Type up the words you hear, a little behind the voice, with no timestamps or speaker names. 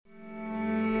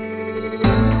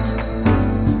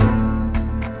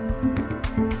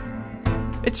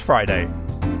It's Friday,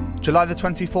 July the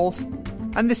 24th,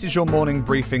 and this is your morning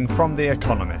briefing from The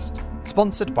Economist,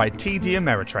 sponsored by TD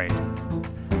Ameritrade.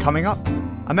 Coming up,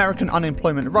 American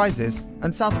unemployment rises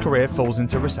and South Korea falls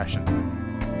into recession.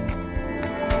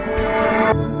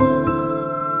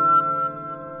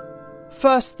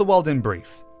 First, the world in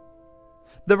brief.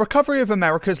 The recovery of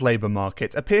America's labour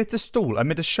market appeared to stall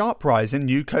amid a sharp rise in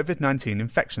new COVID-19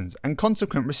 infections and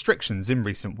consequent restrictions in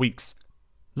recent weeks.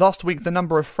 Last week, the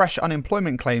number of fresh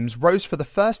unemployment claims rose for the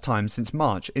first time since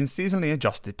March in seasonally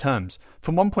adjusted terms,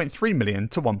 from 1.3 million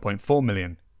to 1.4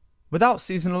 million. Without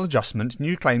seasonal adjustment,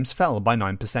 new claims fell by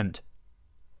 9%.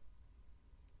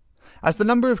 As the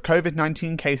number of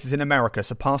COVID-19 cases in America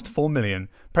surpassed 4 million,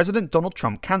 President Donald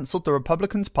Trump cancelled the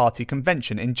Republican Party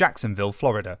convention in Jacksonville,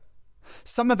 Florida.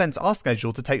 Some events are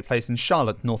scheduled to take place in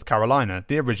Charlotte, North Carolina,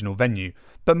 the original venue,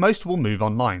 but most will move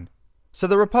online. So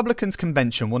the Republicans'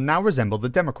 convention will now resemble the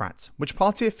Democrats', which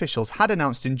party officials had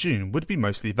announced in June would be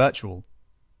mostly virtual.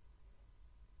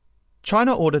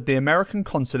 China ordered the American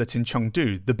consulate in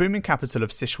Chengdu, the booming capital of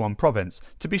Sichuan province,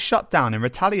 to be shut down in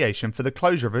retaliation for the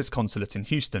closure of its consulate in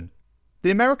Houston.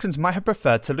 The Americans might have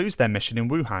preferred to lose their mission in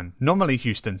Wuhan, nominally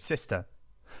Houston's sister.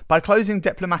 By closing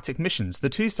diplomatic missions, the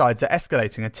two sides are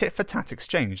escalating a tit-for-tat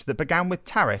exchange that began with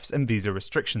tariffs and visa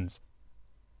restrictions.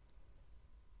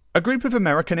 A group of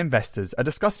American investors are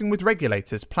discussing with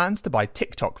regulators plans to buy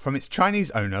TikTok from its Chinese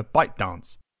owner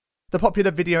ByteDance. The popular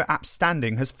video app's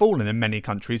standing has fallen in many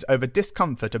countries over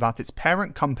discomfort about its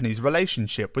parent company's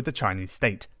relationship with the Chinese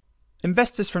state.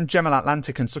 Investors from General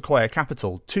Atlantic and Sequoia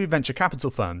Capital, two venture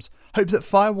capital firms, hope that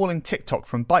firewalling TikTok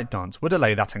from ByteDance would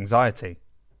allay that anxiety.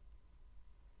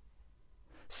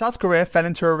 South Korea fell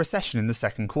into a recession in the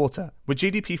second quarter, with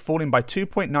GDP falling by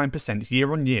 2.9%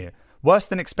 year-on-year, worse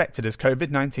than expected as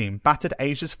COVID-19 battered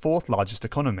Asia's fourth largest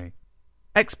economy.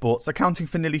 Exports, accounting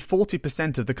for nearly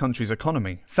 40% of the country's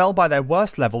economy, fell by their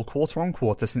worst level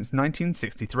quarter-on-quarter since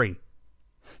 1963.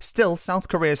 Still, South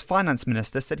Korea's finance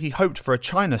minister said he hoped for a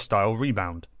China-style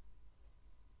rebound.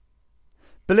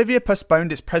 Bolivia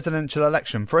postponed its presidential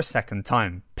election for a second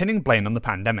time, pinning blame on the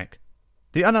pandemic.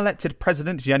 The unelected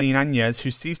President Lenín Áñez,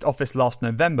 who seized office last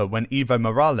November when Evo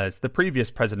Morales, the previous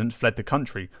president, fled the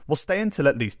country, will stay until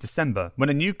at least December, when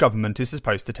a new government is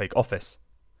supposed to take office.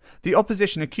 The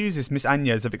opposition accuses Ms.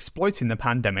 Áñez of exploiting the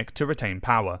pandemic to retain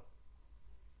power.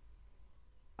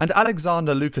 And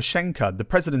Alexander Lukashenko, the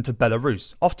president of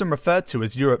Belarus, often referred to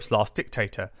as Europe's last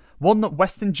dictator, warned that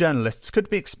Western journalists could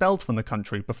be expelled from the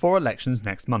country before elections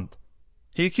next month.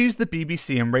 He accused the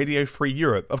BBC and Radio Free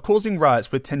Europe of causing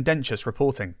riots with tendentious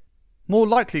reporting. More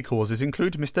likely causes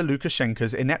include Mr.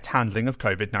 Lukashenko's inept handling of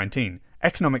COVID-19,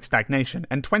 economic stagnation,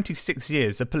 and 26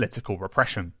 years of political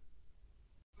repression.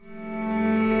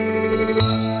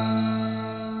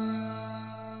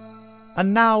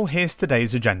 And now here's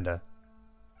today's agenda.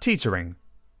 Teetering.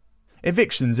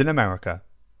 Evictions in America.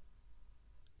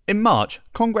 In March,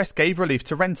 Congress gave relief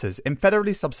to renters in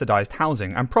federally subsidized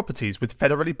housing and properties with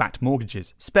federally backed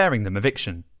mortgages, sparing them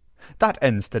eviction. That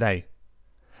ends today.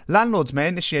 Landlords may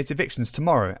initiate evictions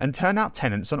tomorrow and turn out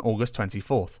tenants on August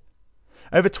 24th.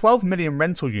 Over 12 million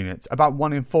rental units, about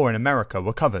 1 in 4 in America,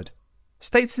 were covered.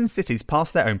 States and cities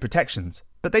passed their own protections,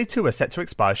 but they too are set to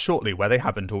expire shortly where they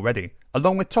haven't already,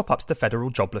 along with top-ups to federal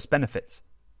jobless benefits.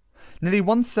 Nearly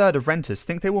 1/3 of renters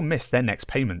think they will miss their next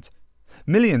payment.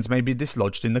 Millions may be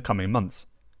dislodged in the coming months.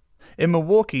 In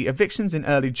Milwaukee, evictions in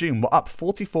early June were up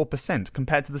 44%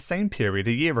 compared to the same period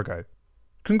a year ago.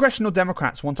 Congressional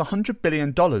Democrats want $100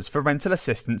 billion for rental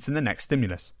assistance in the next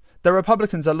stimulus, though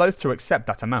Republicans are loath to accept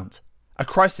that amount. A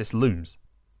crisis looms.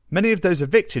 Many of those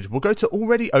evicted will go to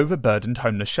already overburdened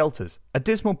homeless shelters, a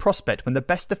dismal prospect when the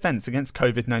best defense against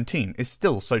COVID-19 is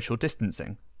still social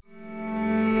distancing.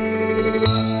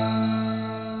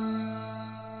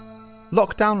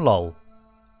 Lockdown lull.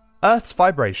 Earth's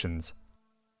vibrations.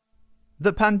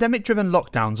 That pandemic-driven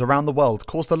lockdowns around the world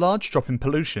caused a large drop in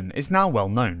pollution is now well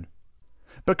known.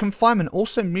 But confinement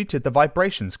also muted the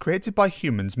vibrations created by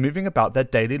humans moving about their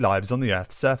daily lives on the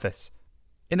Earth's surface.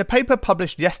 In a paper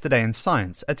published yesterday in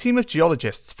Science, a team of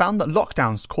geologists found that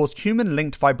lockdowns caused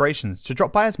human-linked vibrations to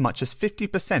drop by as much as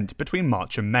 50% between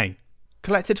March and May.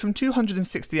 Collected from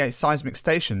 268 seismic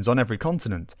stations on every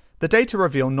continent, the data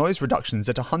reveal noise reductions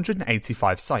at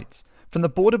 185 sites, from the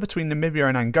border between Namibia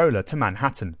and Angola to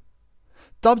Manhattan.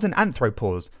 Dubbed an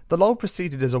anthropause, the lull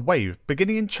proceeded as a wave,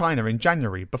 beginning in China in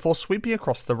January before sweeping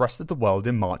across the rest of the world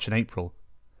in March and April.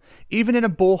 Even in a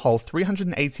borehole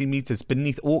 380 metres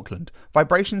beneath Auckland,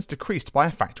 vibrations decreased by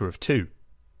a factor of 2.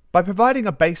 By providing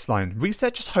a baseline,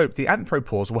 researchers hope the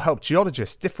anthropause will help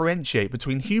geologists differentiate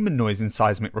between human noise in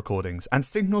seismic recordings and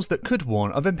signals that could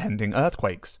warn of impending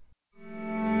earthquakes.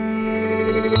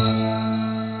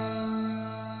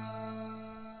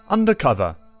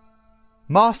 Undercover.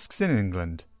 Masks in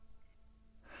England.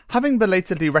 Having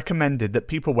belatedly recommended that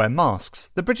people wear masks,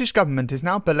 the British government is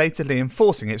now belatedly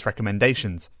enforcing its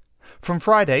recommendations. From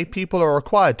Friday, people are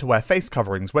required to wear face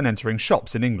coverings when entering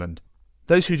shops in England.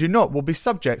 Those who do not will be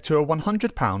subject to a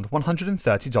 £100,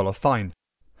 $130 fine.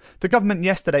 The government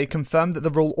yesterday confirmed that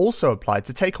the rule also applied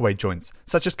to takeaway joints,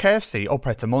 such as KFC or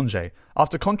Pret-a-Manger,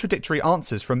 after contradictory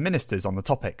answers from ministers on the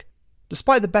topic.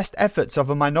 Despite the best efforts of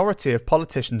a minority of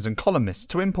politicians and columnists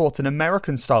to import an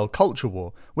American-style culture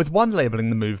war, with one labelling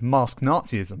the move mask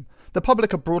Nazism, the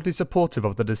public are broadly supportive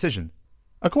of the decision.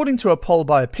 According to a poll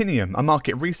by Opinium, a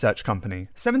market research company,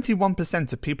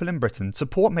 71% of people in Britain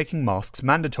support making masks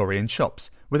mandatory in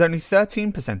shops, with only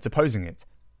 13% opposing it.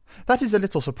 That is a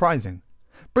little surprising.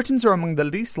 Britons are among the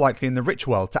least likely in the rich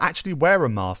world to actually wear a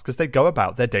mask as they go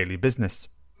about their daily business.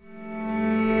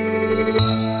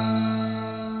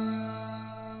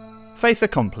 Faith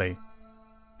accompli.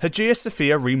 Hagia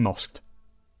Sophia re-mosqued.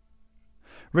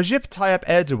 Recep Tayyip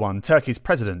Erdogan, Turkey's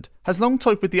president, has long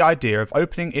toyed with the idea of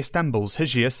opening Istanbul's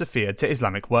Hagia Sophia to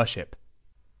Islamic worship.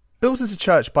 Built as a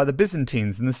church by the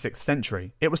Byzantines in the 6th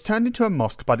century, it was turned into a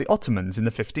mosque by the Ottomans in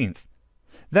the 15th.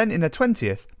 Then in the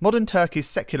 20th, modern Turkey's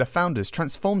secular founders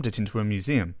transformed it into a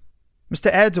museum.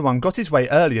 Mr. Erdogan got his way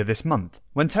earlier this month,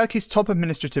 when Turkey's top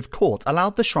administrative court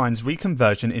allowed the shrine's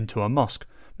reconversion into a mosque,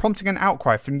 prompting an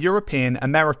outcry from European,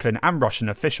 American and Russian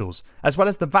officials, as well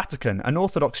as the Vatican and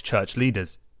Orthodox Church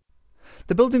leaders.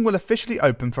 The building will officially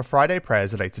open for Friday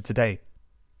prayers later today.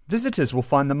 Visitors will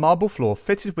find the marble floor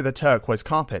fitted with a turquoise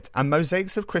carpet and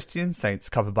mosaics of Christian saints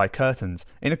covered by curtains,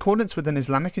 in accordance with an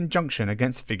Islamic injunction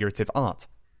against figurative art.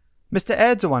 Mr.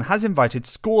 Erdogan has invited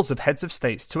scores of heads of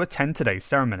states to attend today's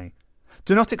ceremony.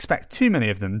 Do not expect too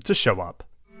many of them to show up.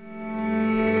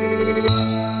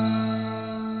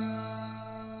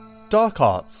 Dark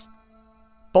arts.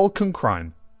 Balkan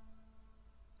crime.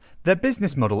 Their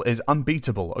business model is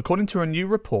unbeatable, according to a new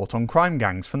report on crime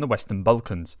gangs from the Western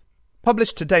Balkans.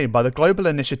 Published today by the Global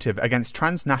Initiative Against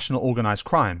Transnational Organised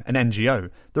Crime, an NGO,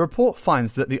 the report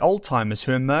finds that the old-timers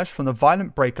who emerged from the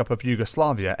violent breakup of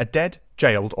Yugoslavia are dead,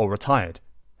 jailed or retired.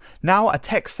 Now a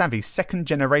tech-savvy second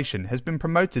generation has been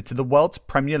promoted to the world's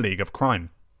Premier League of crime.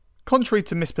 Contrary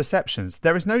to misperceptions,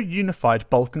 there is no unified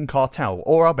Balkan cartel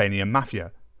or Albanian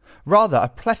mafia. Rather a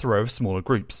plethora of smaller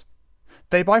groups.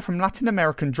 They buy from Latin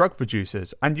American drug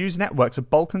producers and use networks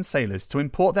of Balkan sailors to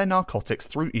import their narcotics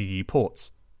through EU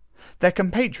ports. Their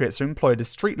compatriots are employed as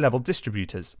street-level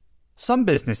distributors. Some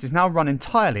business is now run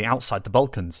entirely outside the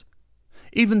Balkans.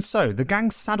 Even so, the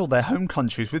gangs saddle their home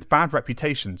countries with bad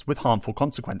reputations with harmful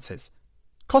consequences.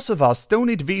 Kosovars still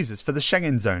need visas for the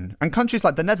Schengen zone, and countries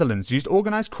like the Netherlands used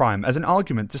organised crime as an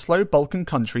argument to slow Balkan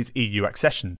countries' EU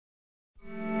accession.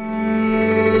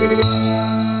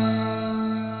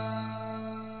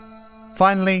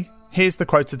 Finally, here's the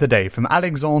quote of the day from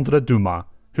Alexandre Dumas,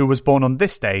 who was born on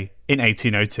this day in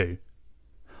 1802.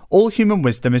 All human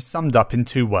wisdom is summed up in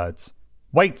 2 words: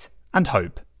 wait and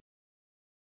hope.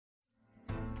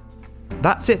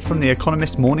 That's it from the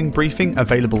Economist morning briefing,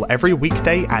 available every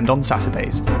weekday and on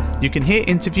Saturdays. You can hear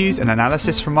interviews and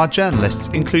analysis from our journalists,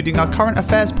 including our current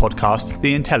affairs podcast,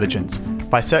 The Intelligence,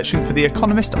 by searching for The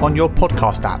Economist on your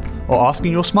podcast app or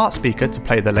asking your smart speaker to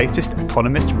play the latest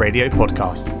Economist radio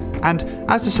podcast. And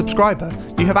as a subscriber,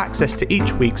 you have access to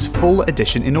each week's full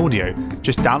edition in audio.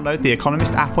 Just download the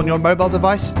Economist app on your mobile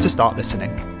device to start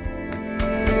listening.